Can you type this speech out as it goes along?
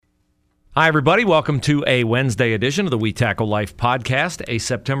Hi, everybody. Welcome to a Wednesday edition of the We Tackle Life podcast, a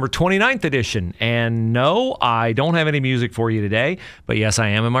September 29th edition. And no, I don't have any music for you today, but yes, I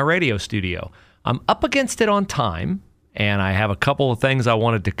am in my radio studio. I'm up against it on time, and I have a couple of things I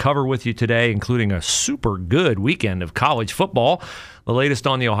wanted to cover with you today, including a super good weekend of college football, the latest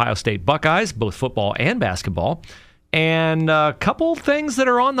on the Ohio State Buckeyes, both football and basketball, and a couple things that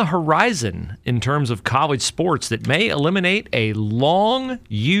are on the horizon in terms of college sports that may eliminate a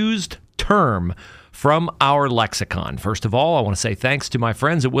long-used term from our lexicon. First of all, I want to say thanks to my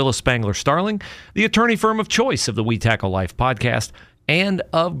friends at Willis Spangler Starling, the attorney firm of choice of the We Tackle Life podcast, and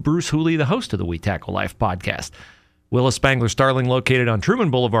of Bruce Hooley, the host of the We Tackle Life podcast. Willis Spangler Starling, located on Truman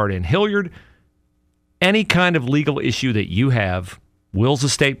Boulevard in Hilliard. Any kind of legal issue that you have, wills,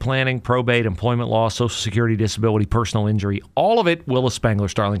 estate planning, probate, employment law, Social Security, disability, personal injury, all of it, Willis Spangler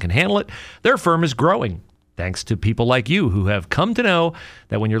Starling can handle it. Their firm is growing, thanks to people like you who have come to know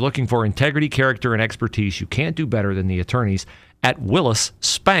that when you're looking for integrity, character, and expertise, you can't do better than the attorneys at Willis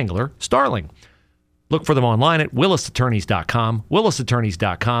Spangler Starling. Look for them online at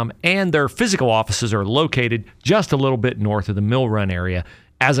willisattorneys.com, and their physical offices are located just a little bit north of the Mill Run area,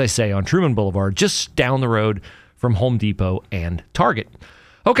 as I say, on Truman Boulevard, just down the road from Home Depot and Target.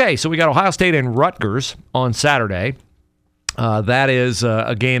 Okay, so we got Ohio State and Rutgers on Saturday. That is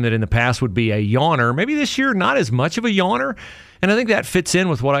a game that in the past would be a yawner. Maybe this year, not as much of a yawner. And I think that fits in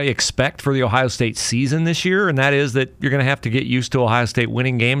with what I expect for the Ohio State season this year, and that is that you're going to have to get used to Ohio State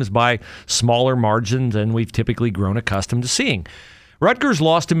winning games by smaller margins than we've typically grown accustomed to seeing. Rutgers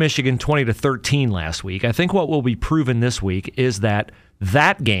lost to Michigan 20-13 last week. I think what will be proven this week is that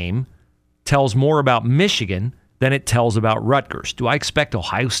game tells more about Michigan than it tells about Rutgers. Do I expect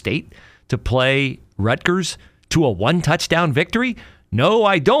Ohio State to play Rutgers to a one-touchdown victory? No,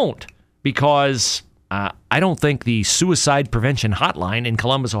 I don't, because I don't think the suicide prevention hotline in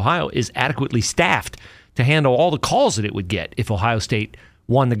Columbus, Ohio is adequately staffed to handle all the calls that it would get if Ohio State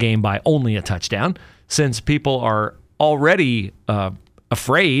won the game by only a touchdown, since people are already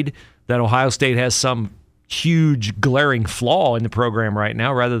afraid that Ohio State has some huge glaring flaw in the program right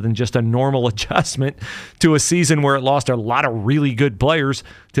now rather than just a normal adjustment to a season where it lost a lot of really good players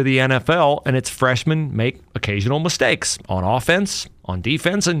to the NFL and its freshmen make occasional mistakes on offense, on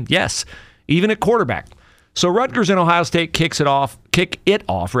defense, and yes, even at quarterback. So Rutgers and Ohio State kick it off at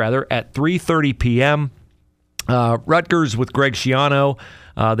 3:30 p.m. Rutgers with Greg Schiano.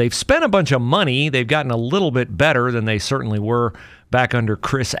 They've spent a bunch of money. They've gotten a little bit better than they certainly were back under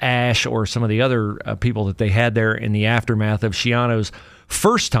Chris Ash or some of the other people that they had there in the aftermath of Schiano's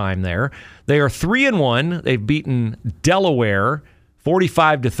first time there. They are 3-1. They've beaten Delaware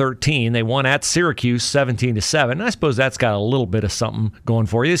 45-13. They won at Syracuse 17-7. I suppose that's got a little bit of something going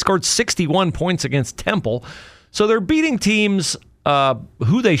for you. They scored 61 points against Temple. So they're beating teams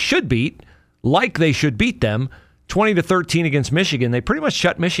who they should beat, like they should beat them. 20-13 against Michigan. They pretty much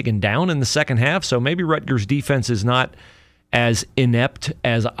shut Michigan down in the second half, so maybe Rutgers' defense is not as inept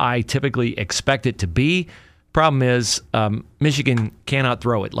as I typically expect it to be. Problem is, Michigan cannot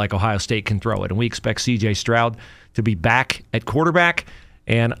throw it like Ohio State can throw it, and we expect C.J. Stroud to be back at quarterback,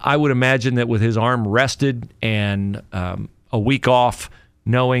 and I would imagine that with his arm rested and a week off,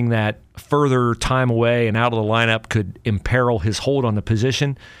 knowing that further time away and out of the lineup could imperil his hold on the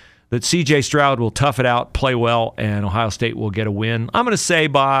position, that C.J. Stroud will tough it out, play well, and Ohio State will get a win. I'm going to say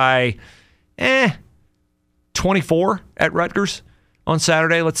by 24 at Rutgers on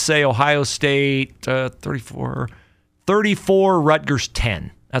Saturday. Let's say Ohio State 34, Rutgers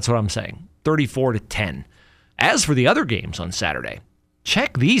 10. That's what I'm saying, 34-10. As for the other games on Saturday,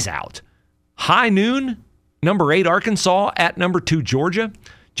 check these out. High noon, number 8 Arkansas at number 2 Georgia.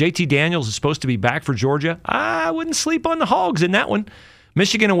 JT Daniels is supposed to be back for Georgia. I wouldn't sleep on the Hogs in that one.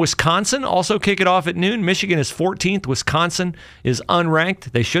 Michigan and Wisconsin also kick it off at noon. Michigan is 14th. Wisconsin is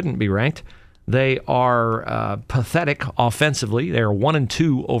unranked. They shouldn't be ranked. They are pathetic offensively. They are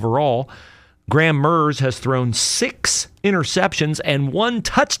 1-2 overall. Graham Merz has thrown 6 interceptions and 1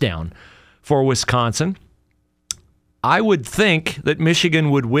 touchdown for Wisconsin. I would think that Michigan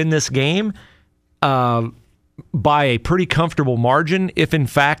would win this game by a pretty comfortable margin if, in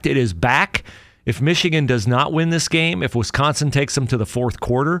fact, it is back. If Michigan does not win this game, if Wisconsin takes them to the fourth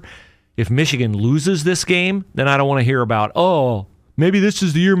quarter, if Michigan loses this game, then I don't want to hear about, maybe this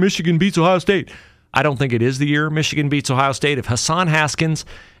is the year Michigan beats Ohio State. I don't think it is the year Michigan beats Ohio State. If Hassan Haskins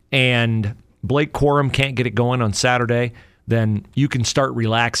and Blake Corum can't get it going on Saturday, then you can start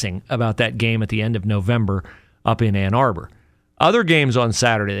relaxing about that game at the end of November up in Ann Arbor. Other games on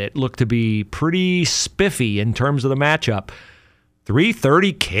Saturday that look to be pretty spiffy in terms of the matchup.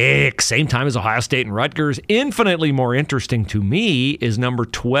 3:30 kick, same time as Ohio State and Rutgers. Infinitely more interesting to me is number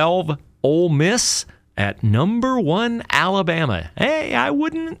 12 Ole Miss at number 1 Alabama. Hey, I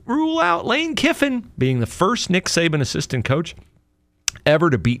wouldn't rule out Lane Kiffin being the first Nick Saban assistant coach ever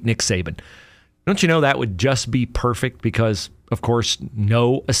to beat Nick Saban. Don't you know that would just be perfect because, of course,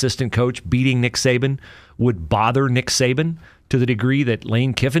 no assistant coach beating Nick Saban would bother Nick Saban to the degree that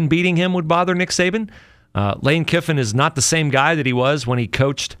Lane Kiffin beating him would bother Nick Saban. Lane Kiffin is not the same guy that he was when he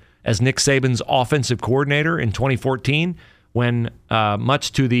coached as Nick Saban's offensive coordinator in 2014 when,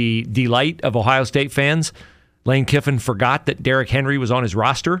 much to the delight of Ohio State fans, Lane Kiffin forgot that Derrick Henry was on his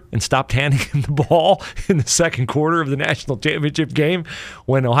roster and stopped handing him the ball in the second quarter of the national championship game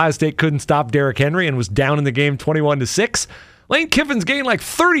when Ohio State couldn't stop Derrick Henry and was down in the game 21-6. Lane Kiffin's gained like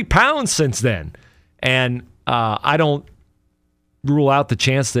 30 pounds since then. And I don't rule out the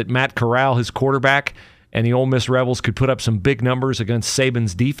chance that Matt Corral, his quarterback, and the Ole Miss Rebels could put up some big numbers against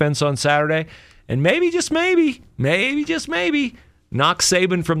Saban's defense on Saturday. And maybe, just maybe, knock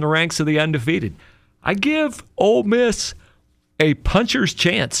Saban from the ranks of the undefeated. I give Ole Miss a puncher's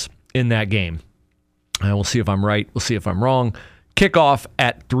chance in that game. We'll see if I'm right. We'll see if I'm wrong. Kickoff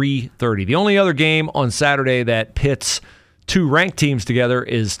at 3:30. The only other game on Saturday that pits two ranked teams together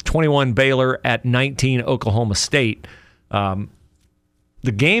is 21 Baylor at 19 Oklahoma State. The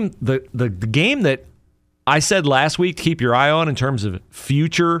game that I said last week to keep your eye on in terms of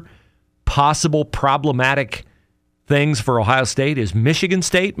future possible problematic things for Ohio State is Michigan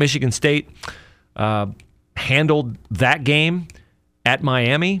State. Michigan State handled that game at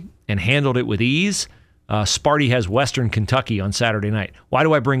Miami and handled it with ease. Sparty has Western Kentucky on Saturday night. Why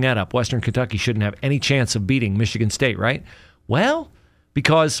do I bring that up? Western Kentucky shouldn't have any chance of beating Michigan State, right? Well,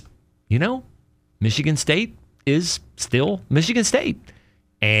 because, Michigan State is still Michigan State.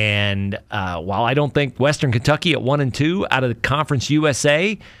 And while I don't think Western Kentucky at 1-2 out of the Conference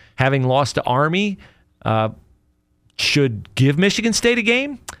USA, having lost to Army, should give Michigan State a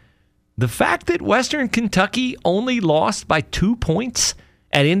game, the fact that Western Kentucky only lost by 2 points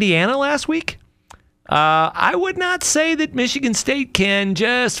at Indiana last week, I would not say that Michigan State can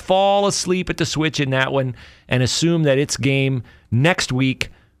just fall asleep at the switch in that one and assume that its game next week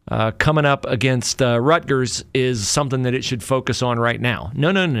coming up against Rutgers is something that it should focus on right now.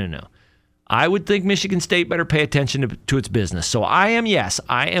 No. I would think Michigan State better pay attention to its business. So I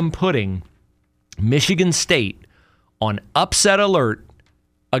am putting Michigan State on upset alert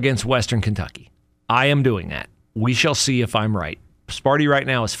against Western Kentucky. I am doing that. We shall see if I'm right. Sparty right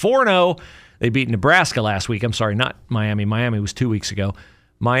now is 4-0. They beat Nebraska last week. I'm sorry, not Miami. Miami was 2 weeks ago.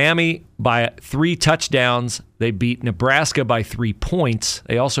 Miami by 3 touchdowns. They beat Nebraska by 3 points.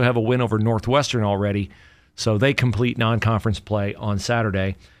 They also have a win over Northwestern already, so they complete non-conference play on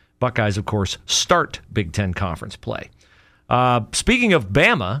Saturday. Buckeyes, of course, start Big Ten Conference play. Speaking of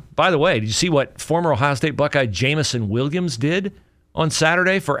Bama, by the way, did you see what former Ohio State Buckeye Jamison Williams did on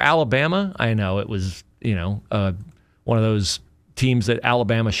Saturday for Alabama? I know it was, one of those teams that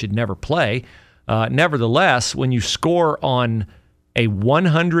Alabama should never play. Nevertheless, when you score on a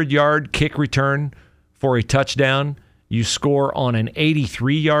 100-yard kick return for a touchdown, you score on an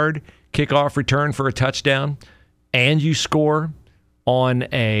 83-yard kickoff return for a touchdown, and you score on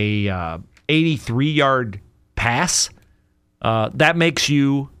a 83-yard pass, that makes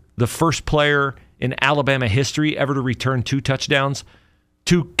you the first player in Alabama history ever to return 2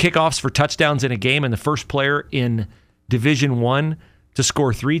 kickoffs for touchdowns in a game, and the first player in Division I to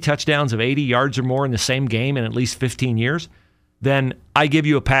score 3 touchdowns of 80 yards or more in the same game in at least 15 years, then I give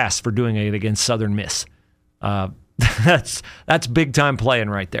you a pass for doing it against Southern Miss. That's big-time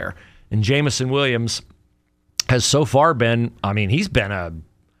playing right there. And Jamison Williams has so far been, he's been a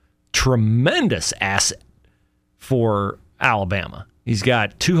tremendous asset for Alabama. He's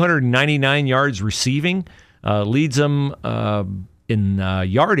got 299 yards receiving, leads them in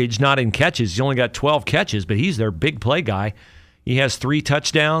yardage, not in catches. He's only got 12 catches, but he's their big play guy. He has 3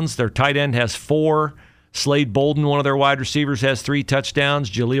 touchdowns. Their tight end has 4. Slade Bolden, one of their wide receivers, has 3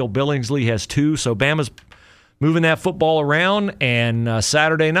 touchdowns. Jaleel Billingsley has 2. So Bama's moving that football around. And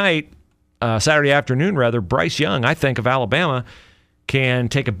Saturday afternoon, Bryce Young, I think, of Alabama, can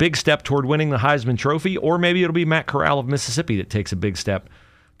take a big step toward winning the Heisman Trophy, or maybe it'll be Matt Corral of Mississippi that takes a big step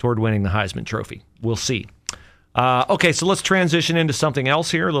toward winning the Heisman Trophy. We'll see. Okay, so let's transition into something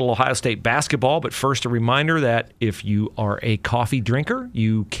else here, a little Ohio State basketball. But first, a reminder that if you are a coffee drinker,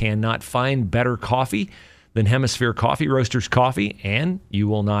 you cannot find better coffee than Hemisphere Coffee Roasters coffee, and you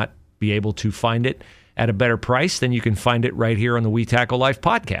will not be able to find it at a better price than you can find it right here on the We Tackle Life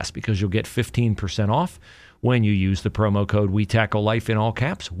podcast, because you'll get 15% off when you use the promo code We Tackle Life in all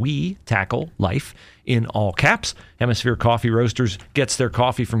caps. We Tackle Life in all caps. Hemisphere Coffee Roasters gets their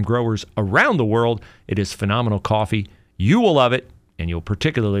coffee from growers around the world. It is phenomenal coffee. You will love it, And you'll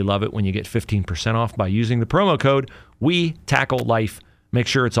particularly love it when you get 15% off by using the promo code WeTackleLife. Make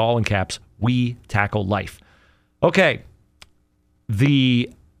sure it's all in caps, WeTackleLife. Okay, the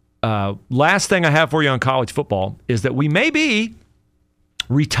last thing I have for you on college football is that we may be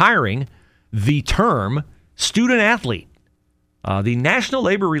retiring the term student athlete. The National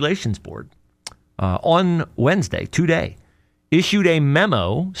Labor Relations Board on Wednesday, today, issued a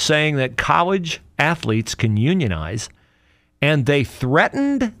memo saying that college athletes can unionize, and they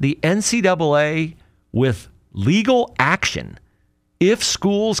threatened the NCAA with legal action if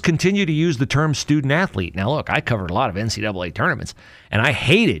schools continue to use the term student athlete. Now, look, I covered a lot of NCAA tournaments, and I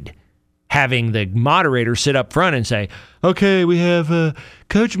hated having the moderator sit up front and say, okay, we have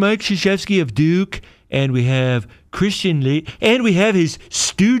Coach Mike Krzyzewski of Duke, and we have Christian Laettner, and we have his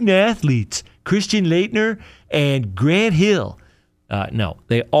student athletes, Christian Laettner and Grant Hill. No,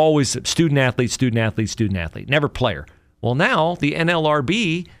 they always student athlete, student athlete, student athlete, never player. Well, now the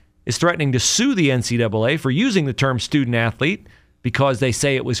NLRB is threatening to sue the NCAA for using the term student athlete because they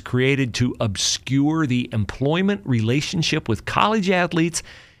say it was created to obscure the employment relationship with college athletes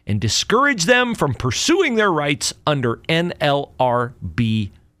and discourage them from pursuing their rights under NLRB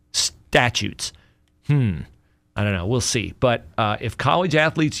statutes. I don't know. We'll see. But if college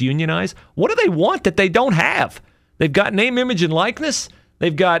athletes unionize, what do they want that they don't have? They've got name, image, and likeness.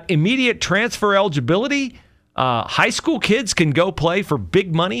 They've got immediate transfer eligibility. High school kids can go play for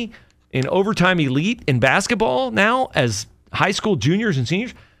big money in overtime elite in basketball now as high school juniors and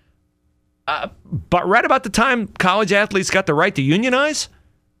seniors. But right about the time college athletes got the right to unionize,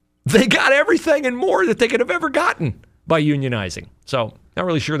 they got everything and more that they could have ever gotten by unionizing. So not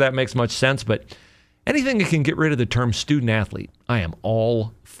really sure that makes much sense, but anything that can get rid of the term student athlete, I am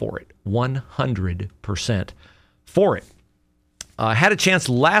all for it. 100% for it. I had a chance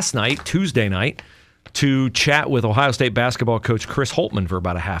last night, Tuesday night, to chat with Ohio State basketball coach Chris Holtmann for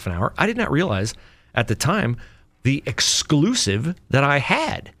about a half an hour. I did not realize at the time the exclusive that I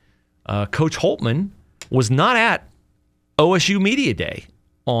had. Coach Holtmann was not at OSU Media Day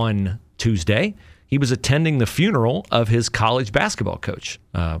on Tuesday. He was attending the funeral of his college basketball coach.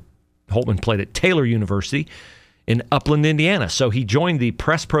 Holtmann played at Taylor University in Upland, Indiana. So he joined the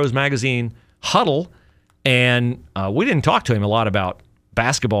Press Pros Magazine huddle, and we didn't talk to him a lot about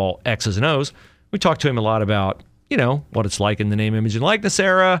basketball X's and O's. We talked to him a lot about, what it's like in the name, image, and likeness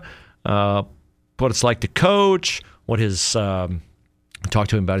era, what it's like to coach, talked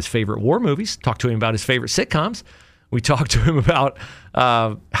to him about his favorite war movies, talked to him about his favorite sitcoms. We talked to him about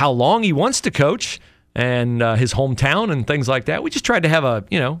how long he wants to coach and his hometown and things like that. We just tried to have a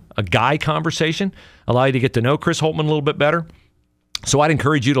guy conversation, allow you to get to know Chris Holtmann a little bit better. So I'd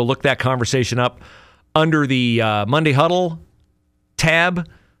encourage you to look that conversation up under the Monday Huddle tab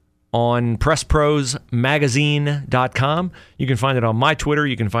on PressProsMagazine.com. You can find it on my Twitter.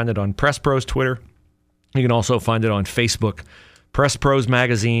 You can find it on Press Pros Twitter. You can also find it on Facebook, Press Pros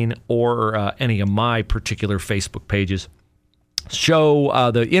Magazine, or any of my particular Facebook pages.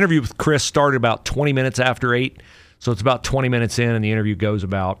 The interview with Chris started about 20 minutes after 8, so it's about 20 minutes in, and the interview goes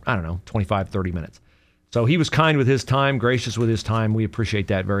about, 25, 30 minutes. So he was kind with his time, gracious with his time. We appreciate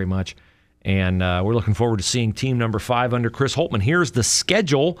that very much. And we're looking forward to seeing team number 5 under Chris Holtmann. Here's the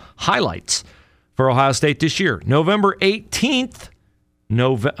schedule highlights for Ohio State this year. November 18th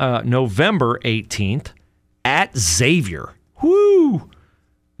at Xavier. Woo!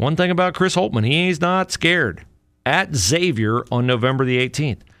 One thing about Chris Holtmann, he's not scared. At Xavier on November the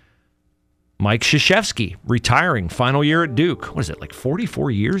 18th. Mike Krzyzewski retiring, final year at Duke. What is it, like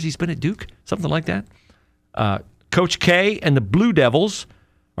 44 years he's been at Duke? Something like that. Coach K and the Blue Devils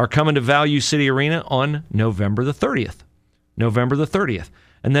are coming to Value City Arena on November the 30th. November the 30th.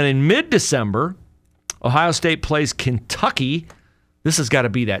 And then in mid-December, Ohio State plays Kentucky. This has got to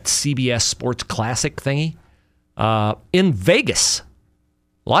be that CBS Sports Classic thingy. In Vegas.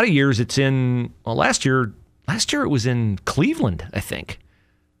 A lot of years it's in, last year it was in Cleveland, I think.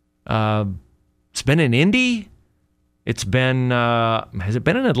 It's been in Indy. It's been, has it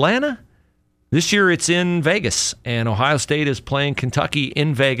been in Atlanta? This year it's in Vegas, and Ohio State is playing Kentucky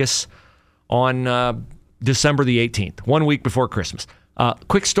in Vegas on December the 18th, 1 week before Christmas.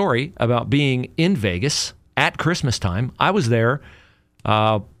 Quick story about being in Vegas at Christmas time. I was there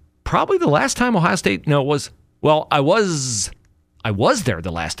probably the last time Ohio State, I was there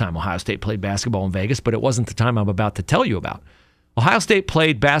the last time Ohio State played basketball in Vegas, but it wasn't the time I'm about to tell you about. Ohio State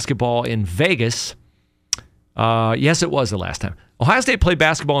played basketball in Vegas. Yes, it was the last time. Ohio State played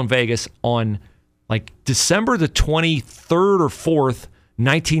basketball in Vegas on December the 23rd or 4th,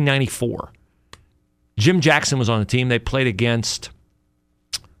 1994. Jim Jackson was on the team. They played against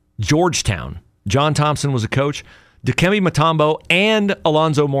Georgetown. John Thompson was a coach. Dikembe Mutombo and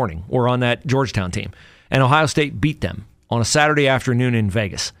Alonzo Mourning were on that Georgetown team, and Ohio State beat them on a Saturday afternoon in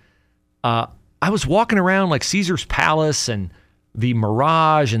Vegas. I was walking around like Caesar's Palace and the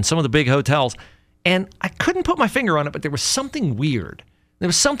Mirage and some of the big hotels, and I couldn't put my finger on it, but there was something weird. There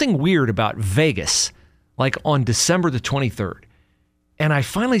was something weird about Vegas, like on December the 23rd. And I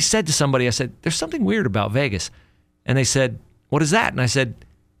finally said to somebody, I said, there's something weird about Vegas. And they said, what is that? And I said,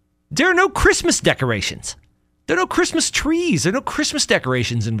 there are no Christmas decorations. There are no Christmas trees. There are no Christmas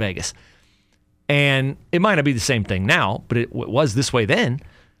decorations in Vegas. And it might not be the same thing now, but it was this way then.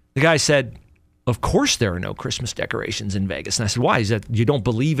 The guy said, of course there are no Christmas decorations in Vegas. And I said, why? Is that you don't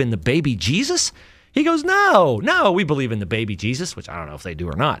believe in the baby Jesus? He goes, no, we believe in the baby Jesus, which I don't know if they do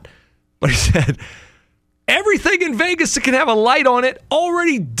or not. But he said, everything in Vegas that can have a light on it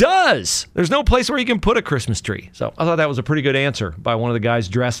already does. There's no place where you can put a Christmas tree. So I thought that was a pretty good answer by one of the guys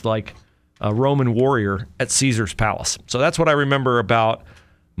dressed like a Roman warrior at Caesar's Palace. So that's what I remember about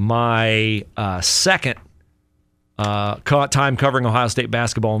my second time covering Ohio State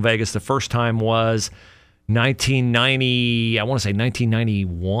basketball in Vegas. The first time was 1990, I want to say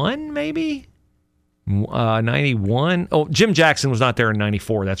 1991 maybe? 91. Oh, Jim Jackson was not there in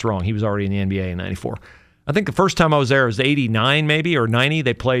 94. That's wrong. He was already in the NBA in 94. I think the first time I was there was 89 maybe or 90.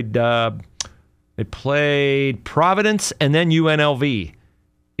 They played Providence and then UNLV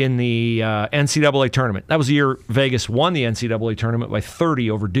in the NCAA tournament. That was the year Vegas won the NCAA tournament by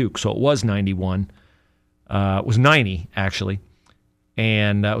 30 over Duke. So it was 91. It was 90 actually.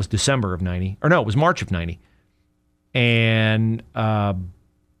 And it was December of 90. Or no, it was March of 90. And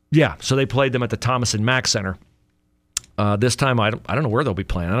yeah, so they played them at the Thomas and Mack Center. This time, I don't know where they'll be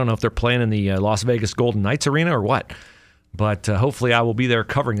playing. I don't know if they're playing in the Las Vegas Golden Knights Arena or what. But hopefully I will be there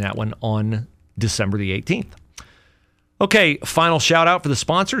covering that one on December the 18th. Okay, final shout out for the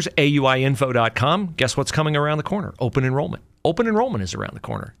sponsors, AUIinfo.com. Guess what's coming around the corner? Open enrollment. Open enrollment is around the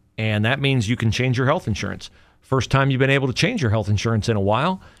corner. And that means you can change your health insurance. First time you've been able to change your health insurance in a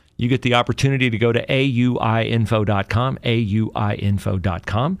while. You get the opportunity to go to AUIinfo.com,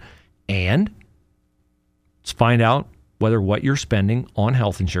 AUIinfo.com, and find out whether what you're spending on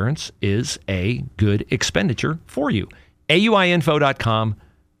health insurance is a good expenditure for you. AUIinfo.com,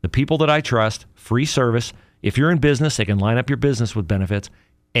 the people that I trust, free service. If you're in business, they can line up your business with benefits.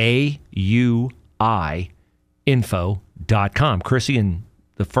 AUIinfo.com. Chrissy and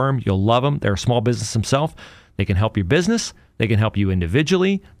the firm, you'll love them. They're a small business themselves. They can help your business. They can help you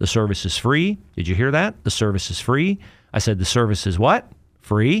individually. The service is free. Did you hear that? The service is free. I said the service is what?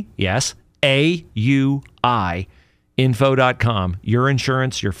 Free. Yes. AUIinfo.com. Your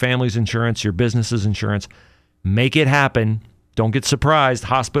insurance, your family's insurance, your business's insurance. Make it happen. Don't get surprised.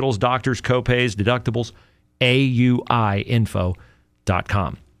 Hospitals, doctors, copays, deductibles.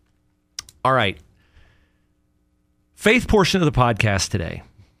 AUIinfo.com. All right. Faith portion of the podcast today.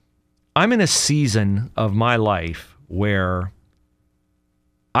 I'm in a season of my life where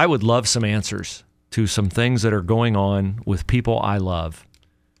I would love some answers to some things that are going on with people I love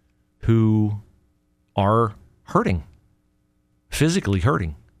who are hurting, physically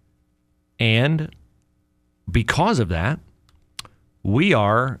hurting. And because of that, we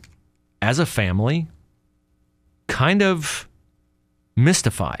are, as a family, kind of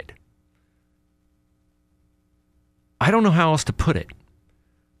mystified. I don't know how else to put it.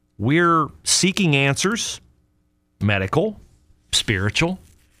 We're seeking answers, medical, spiritual.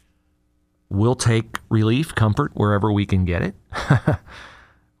 We'll take relief, comfort wherever we can get it.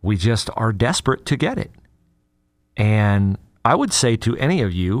 We just are desperate to get it. And I would say to any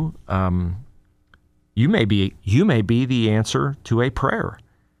of you, you may be the answer to a prayer.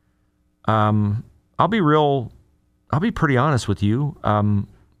 I'll be pretty honest with you.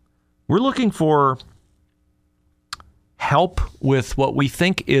 We're looking for help with what we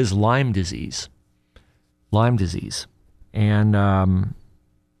think is Lyme disease. And I'll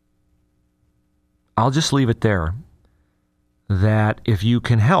just leave it there. That if you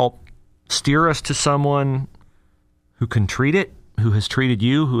can help, steer us to someone who can treat it, who has treated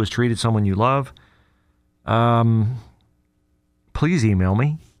you, who has treated someone you love. Please email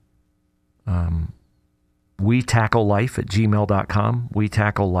me. WeTackleLife@gmail.com.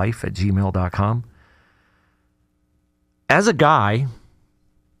 WeTackleLife@gmail.com. As a guy,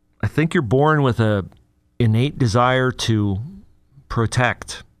 I think you're born with a innate desire to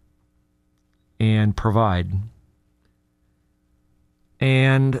protect and provide.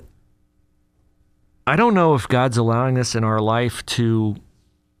 And I don't know if God's allowing this in our life to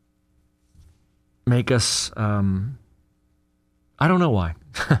make us, I don't know why.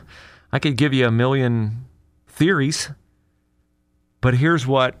 I could give you a million theories, but here's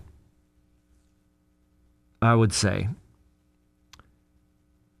what I would say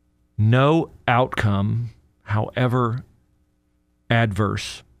no outcome, however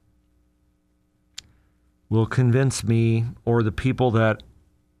adverse, will convince me or the people that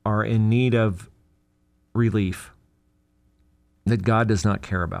are in need of relief that God does not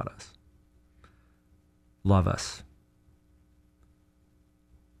care about us, love us,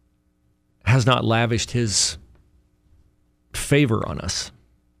 has not lavished his favor on us.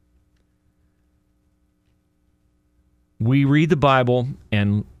 We read the Bible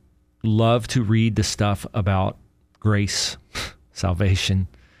and love to read the stuff about grace, salvation,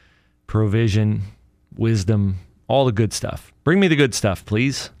 provision, wisdom, all the good stuff. Bring me the good stuff,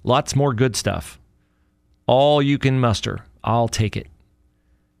 please. Lots more good stuff. All you can muster. I'll take it.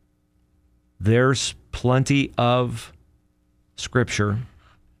 There's plenty of scripture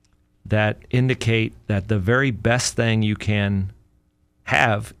that indicate that the very best thing you can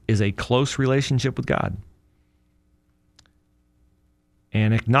have is a close relationship with God.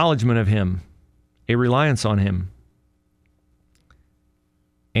 An acknowledgement of him, a reliance on him.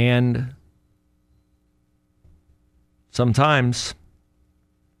 And sometimes,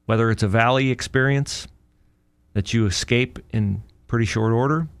 whether it's a valley experience that you escape in pretty short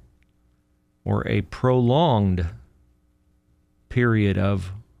order, or a prolonged period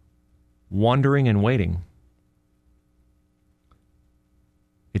of wandering and waiting,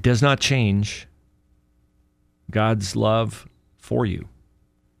 it does not change God's love for you.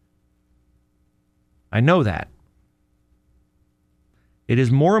 I know that. It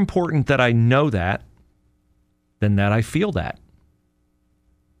is more important that I know that than that I feel that.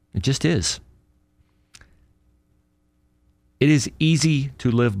 It just is. It is easy to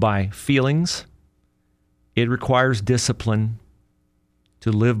live by feelings. It requires discipline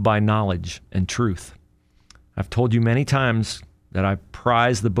to live by knowledge and truth. I've told you many times that I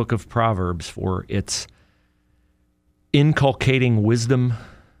prize the book of Proverbs for its inculcating wisdom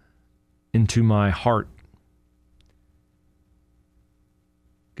into my heart.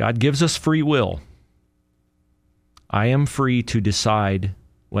 God gives us free will. I am free to decide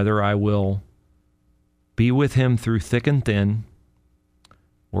whether I will be with him through thick and thin,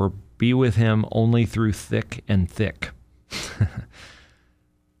 or be with him only through thick and thick.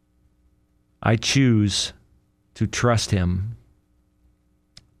 I choose to trust him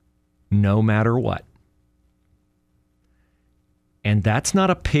no matter what. And that's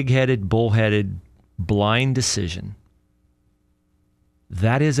not a pig-headed, bull-headed, blind decision.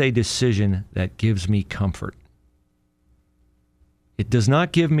 That is a decision that gives me comfort. It does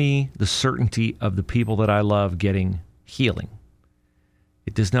not give me the certainty of the people that I love getting healing.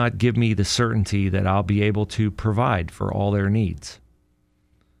 It does not give me the certainty that I'll be able to provide for all their needs.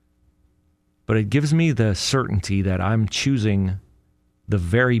 But it gives me the certainty that I'm choosing the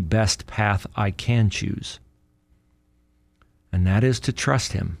very best path I can choose. And that is to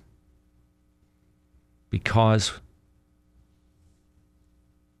trust him. Because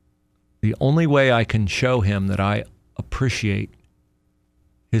the only way I can show him that I appreciate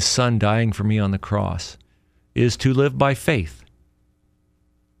his son dying for me on the cross is to live by faith.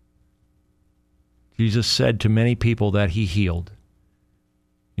 Jesus said to many people that he healed,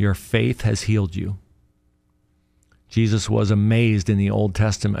 "Your faith has healed you." Jesus was amazed in the Old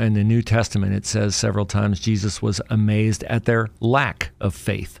Testament. In the New Testament, it says several times Jesus was amazed at their lack of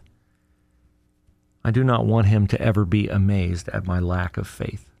faith. I do not want him to ever be amazed at my lack of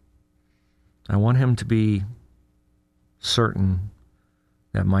faith. I want him to be certain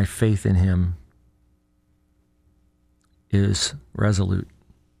that my faith in him is resolute.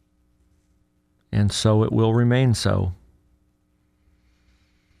 And so it will remain so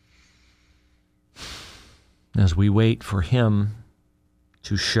as we wait for him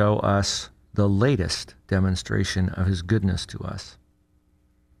to show us the latest demonstration of his goodness to us.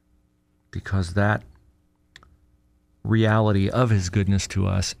 Because that reality of his goodness to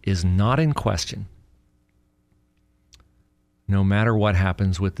us is not in question, no matter what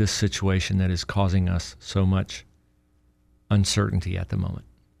happens with this situation that is causing us so much uncertainty at the moment.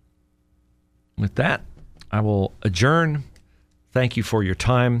 With that, I will adjourn. Thank you for your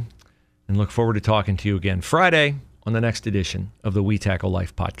time, and look forward to talking to you again Friday on the next edition of the We Tackle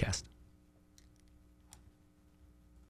Life podcast.